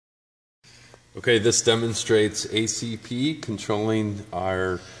Okay, this demonstrates ACP controlling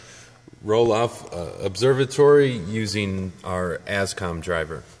our roll-off observatory using our ASCOM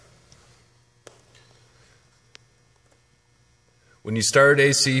driver. When you start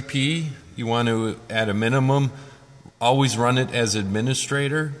ACP, you want to, at a minimum, always run it as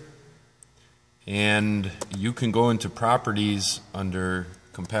administrator, and you can go into properties under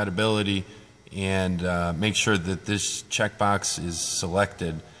compatibility and make sure that this checkbox is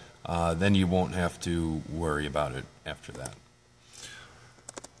selected. Then you won't have to worry about it after that.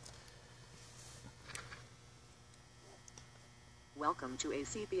 Welcome to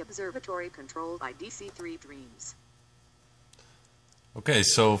ACP Observatory controlled by DC3 Dreams. Okay,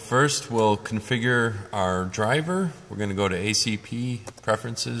 so first we'll configure our driver. We're going to go to ACP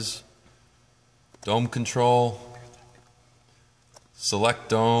Preferences, Dome Control, select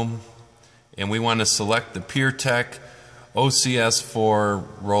Dome, and we want to select the Pier-Tech OCS4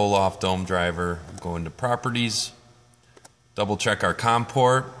 roll-off dome driver. Go into Properties, double check our COM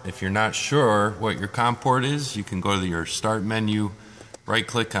port. If you're not sure what your COM port is, you can go to your Start menu, right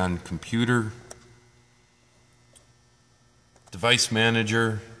click on Computer, Device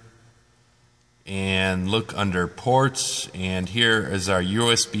Manager, and look under Ports, and here is our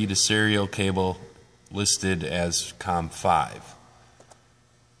USB to serial cable listed as COM5.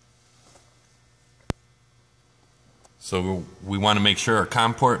 So we want to make sure our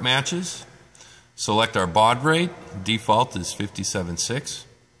COM port matches. Select our baud rate. Default is 57.6.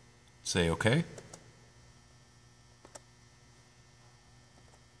 Say OK.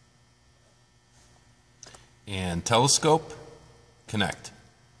 And telescope, connect.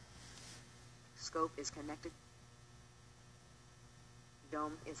 Scope is connected.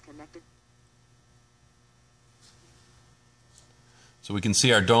 Dome is connected. So we can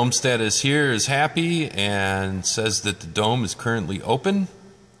see our dome status here is happy and says that the dome is currently open.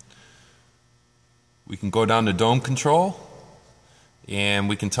 We can go down to dome control and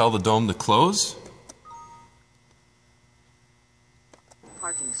we can tell the dome to close.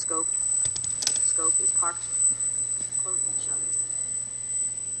 Parking scope. Scope is parked. Closing shutter.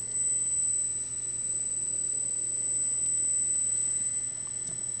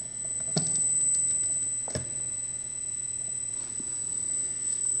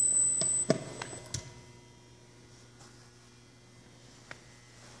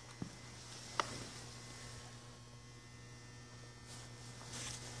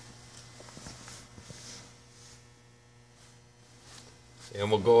 And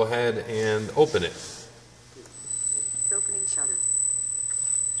we'll go ahead and open it. Opening shutter.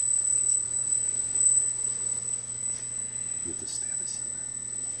 Get the status of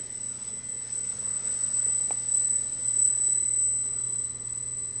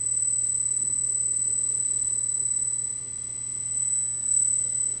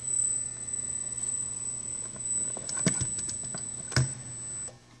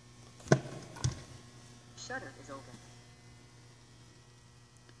that. Shutter is open.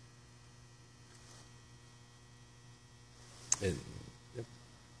 And